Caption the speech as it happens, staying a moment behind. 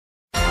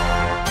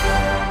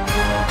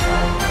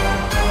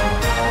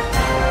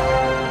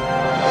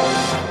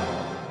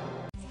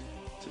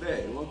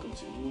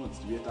to Who Wants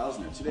to Be a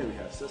Thousandaire. Today we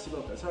have Ceci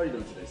Lopez. How are you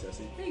doing today,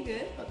 Ceci? Pretty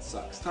good. That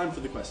sucks. Time for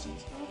the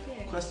questions.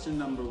 Okay. Question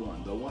number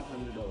one, the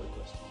 $100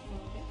 question.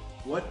 Okay.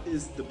 What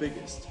is the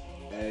biggest?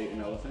 A,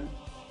 an elephant,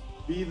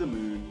 B, the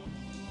moon,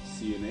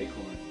 C, an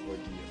acorn, or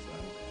D, a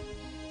frying pan?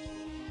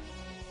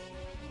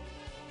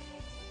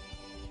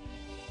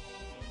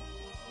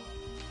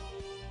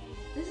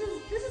 This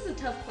is a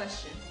tough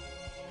question.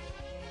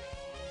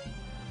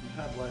 You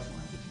have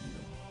lifelines if you need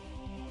them.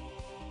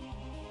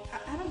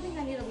 I don't think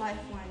I need a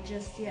lifeline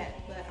just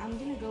yet, but I'm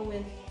gonna go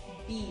with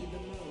B, the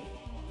moon.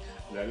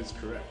 That is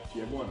correct.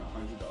 You have won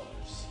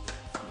 $100.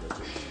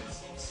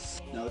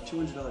 Congratulations. Now the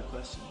 $200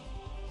 question.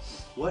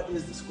 What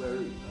is the square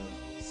root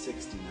of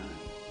 69?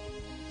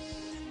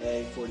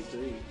 A,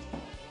 43,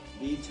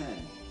 B, 10,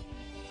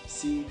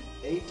 C,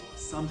 8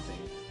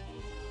 something,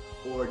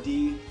 or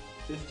D,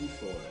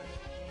 54?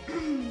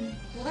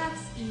 Well,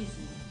 that's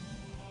easy.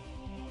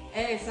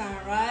 A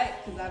sound right,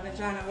 because I've been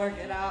trying to work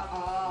it out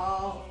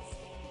all.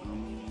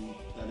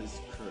 That is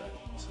correct.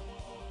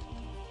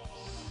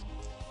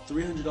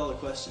 $300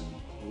 question.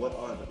 What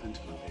are the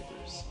Pentagon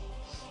Papers?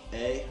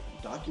 A,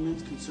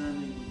 documents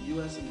concerning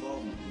U.S.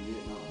 involvement in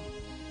Vietnam.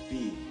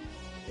 B,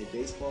 a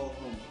baseball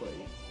home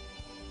plate.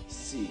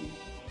 C,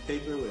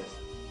 paper with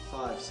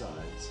 5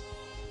 sides.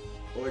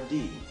 Or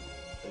D,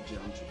 a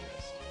geometry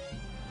test.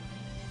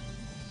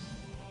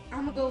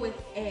 I'm gonna go with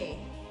A.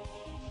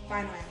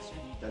 Final answer.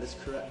 That is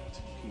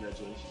correct.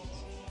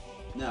 Congratulations.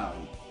 Now,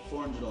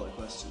 $400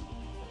 question.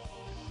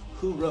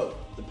 Who wrote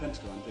the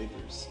Pentagon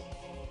Papers?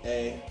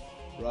 A,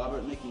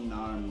 Robert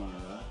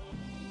McNamara.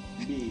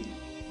 B,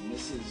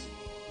 Mrs.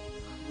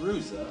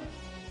 Cruza.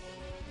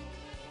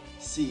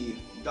 C,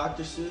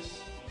 Dr. Seuss.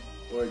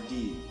 Or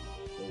D,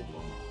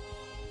 Obama.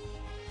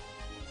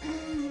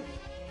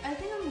 I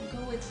think I'm gonna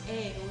go with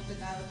A, with the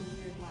guy with the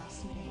weird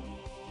last name.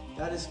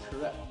 That is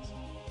correct.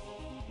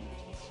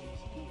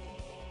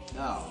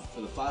 Now,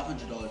 for the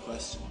 $500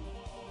 question.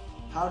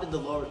 How did the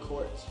lower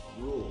courts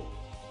rule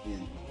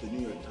in the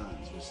New York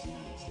Times versus the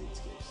United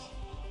States case?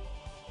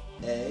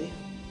 A,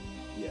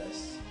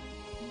 yes.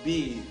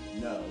 B,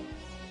 no.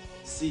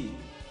 C,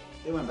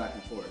 they went back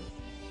and forth.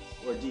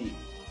 Or D,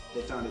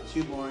 they found it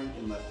too boring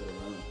and left it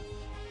alone.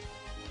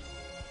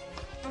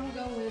 I'm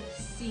gonna go with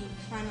C.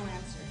 Final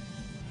answer.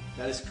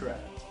 That is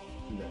correct.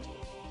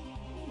 Congratulations.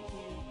 Thank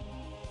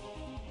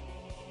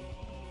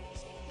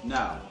you.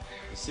 Now,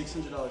 the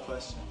 $600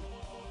 question.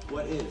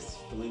 What is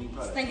the leading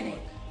product? Stank-a-dink.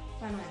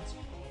 Final answer.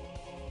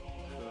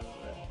 Correct.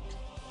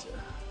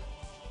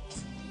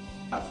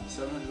 After the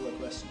 $700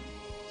 question.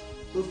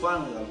 Who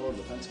finally got hold of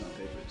the Pentagon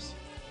Papers?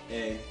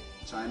 A,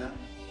 China.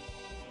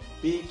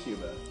 B,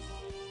 Cuba.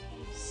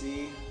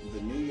 C,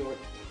 the New York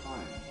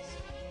Times.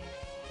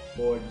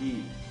 Or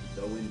D,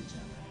 the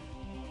Windjammer.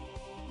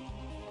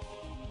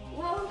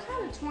 Well, I'm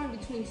kind of torn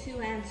between two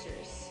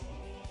answers.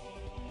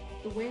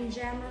 The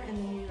Windjammer and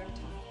the New York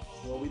Times.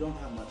 Well, we don't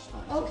have much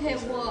time. so Okay,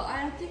 please well,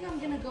 hurry. I think I'm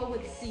gonna go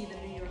with C, the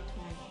New York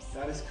Times.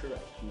 That is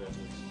correct.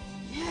 Congratulations.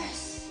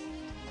 Yes!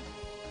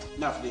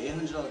 Now for the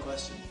 $800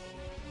 question.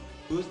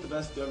 Who is the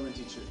best government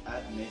teacher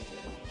at Mayfair?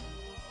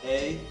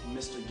 A,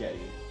 Mr. Getty.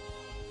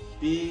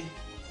 B,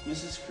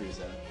 Mrs.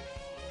 Cruza.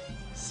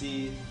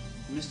 C,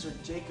 Mr.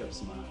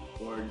 Jacobsma.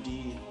 Or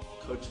D,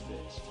 Coach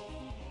Fitch.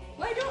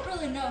 Well, I don't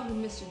really know who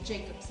Mr.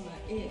 Jacobsma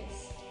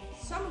is.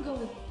 So I'm gonna go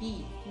with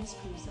B, Miss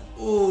Cruza.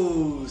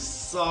 Ooh,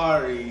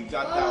 sorry.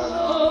 Got that one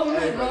Oh wrong. my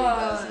Everybody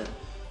does God. it.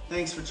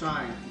 Thanks for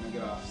trying. Now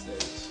get off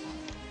stage.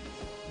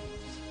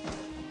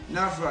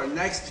 Now for our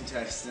next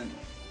contestant,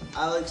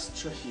 Alex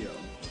Trujillo.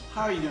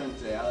 How are you doing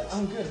today, Alex?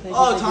 I'm good, thank you.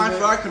 Oh, Thank you time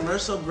very for our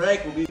commercial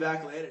break. We'll be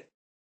back later.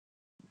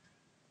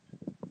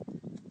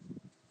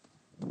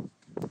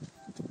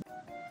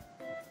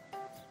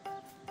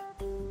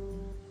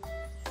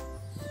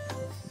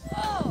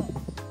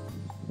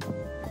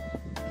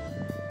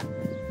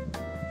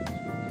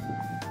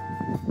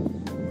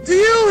 Do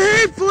you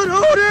hate foot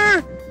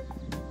odor?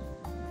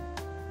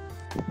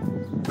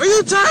 Are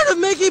you tired of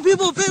making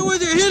people fit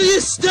with your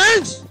hideous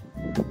stench?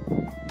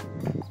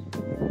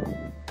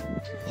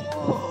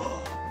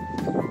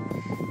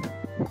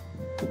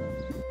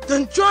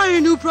 Then try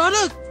a new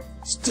product,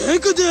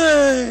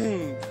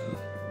 Stank-a-dink!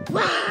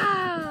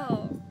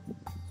 Wow!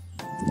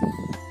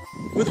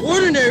 With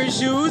ordinary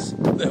shoes,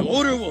 the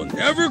odor will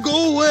never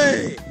go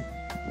away.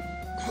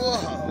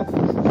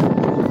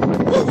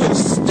 But with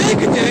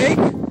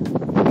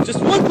Stank-a-dink, just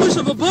one push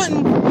of a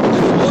button, and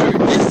the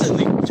odor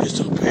instantly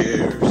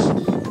disappears.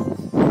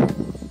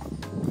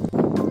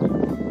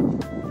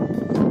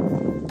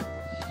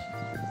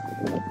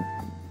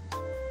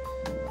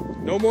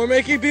 No more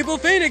making people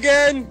faint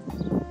again.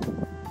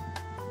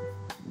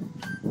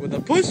 With a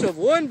push of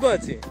one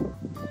button.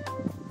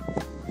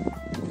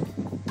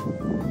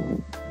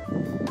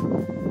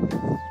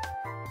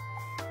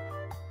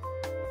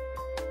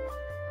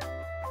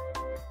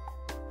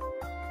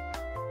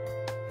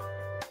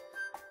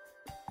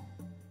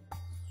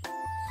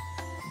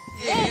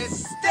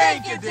 It's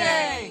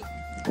Stank-a-dink!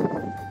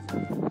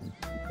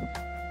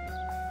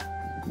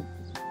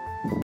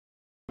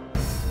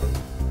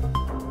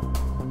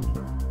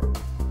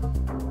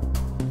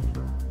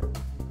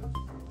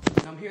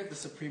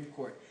 Supreme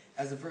Court,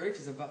 as the verdict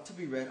is about to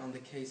be read on the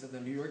case of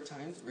the New York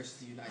Times versus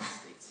the United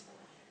States.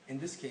 In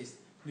this case,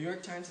 New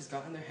York Times has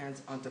gotten their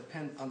hands on the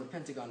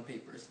Pentagon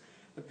Papers.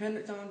 The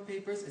Pentagon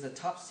Papers is a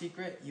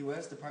top-secret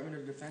U.S. Department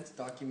of Defense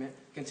document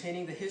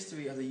containing the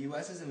history of the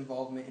U.S.'s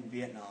involvement in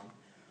Vietnam.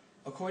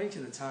 According to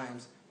the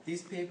Times,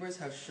 these papers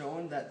have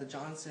shown that the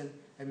Johnson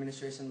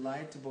administration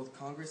lied to both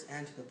Congress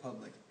and to the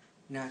public.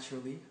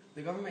 Naturally,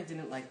 the government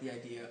didn't like the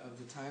idea of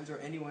the Times or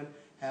anyone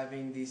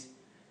having these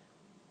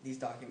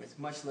documents,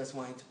 much less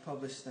wanting to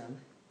publish them.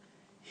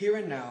 Here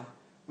and now,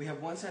 we have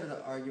one side of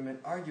the argument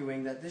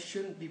arguing that this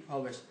shouldn't be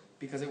published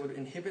because it would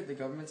inhibit the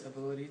government's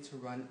ability to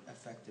run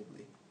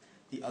effectively.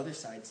 The other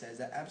side says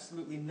that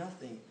absolutely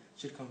nothing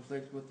should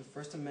conflict with the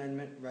First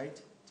Amendment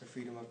right to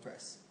freedom of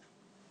press.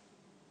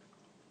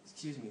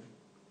 Excuse me.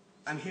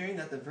 I'm hearing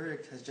that the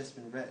verdict has just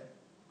been read.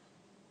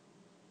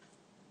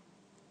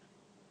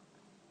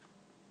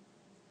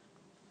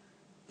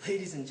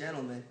 Ladies and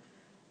gentlemen,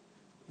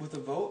 with a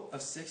vote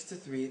of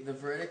 6-3, the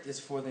verdict is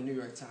for the New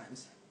York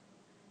Times.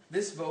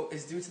 This vote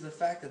is due to the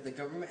fact that the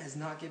government has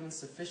not given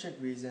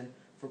sufficient reason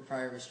for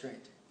prior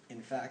restraint.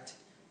 In fact,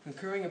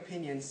 concurring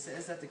opinion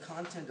says that the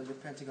content of the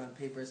Pentagon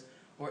Papers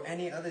or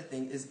any other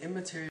thing is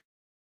immaterial.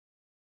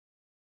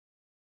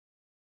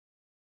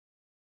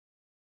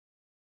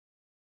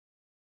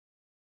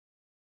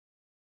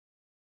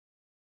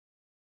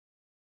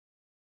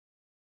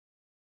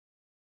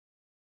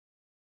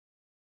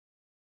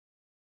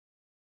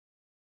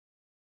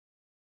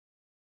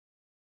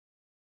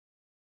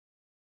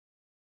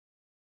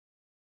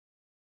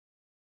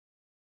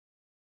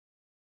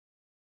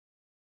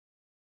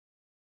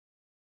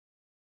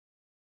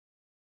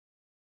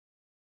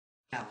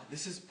 Now,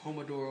 this is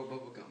Pomodoro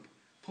Bubblegum.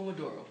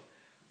 Pomodoro,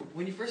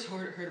 when you first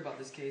heard about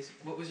this case,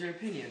 what was your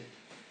opinion?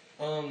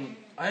 I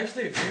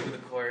actually agree with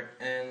the court,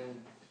 and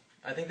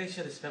I think they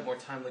should have spent more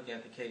time looking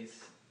at the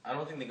case. I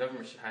don't think the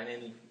government should hide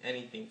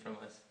anything from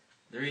us.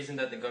 The reason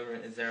that the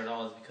government is there at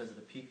all is because of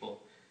the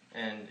people,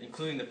 and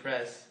including the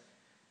press.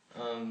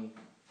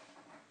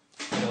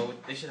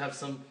 They should have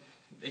some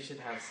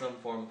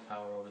form of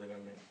power over the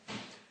government.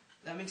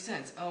 That makes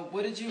sense.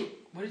 What did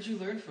you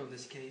learn from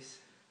this case?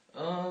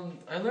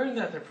 I learned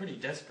that they're pretty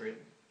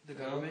desperate. The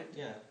government?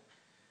 Yeah.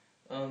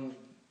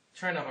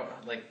 Trying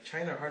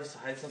their hardest to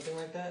hide something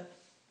like that.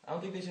 I don't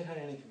think they should hide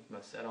anything from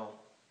us at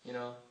all.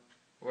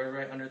 We're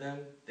right under them.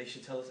 They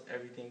should tell us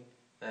everything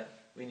that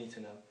we need to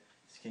know.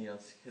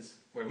 It's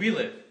where we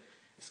live.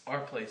 It's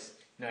our place,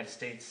 United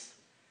States.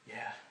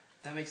 Yeah.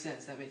 That makes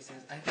sense. I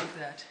think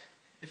that,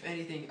 if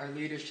anything, our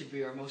leaders should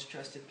be our most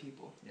trusted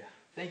people. Yeah.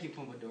 Thank you,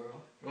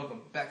 Pomodoro. You're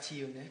welcome. Back to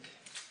you, Nick.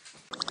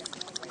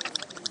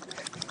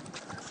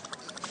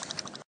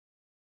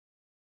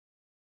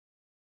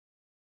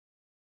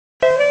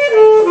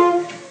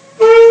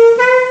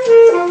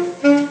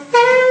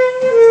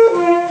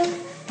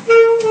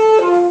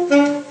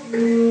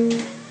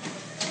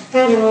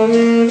 Thank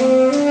you.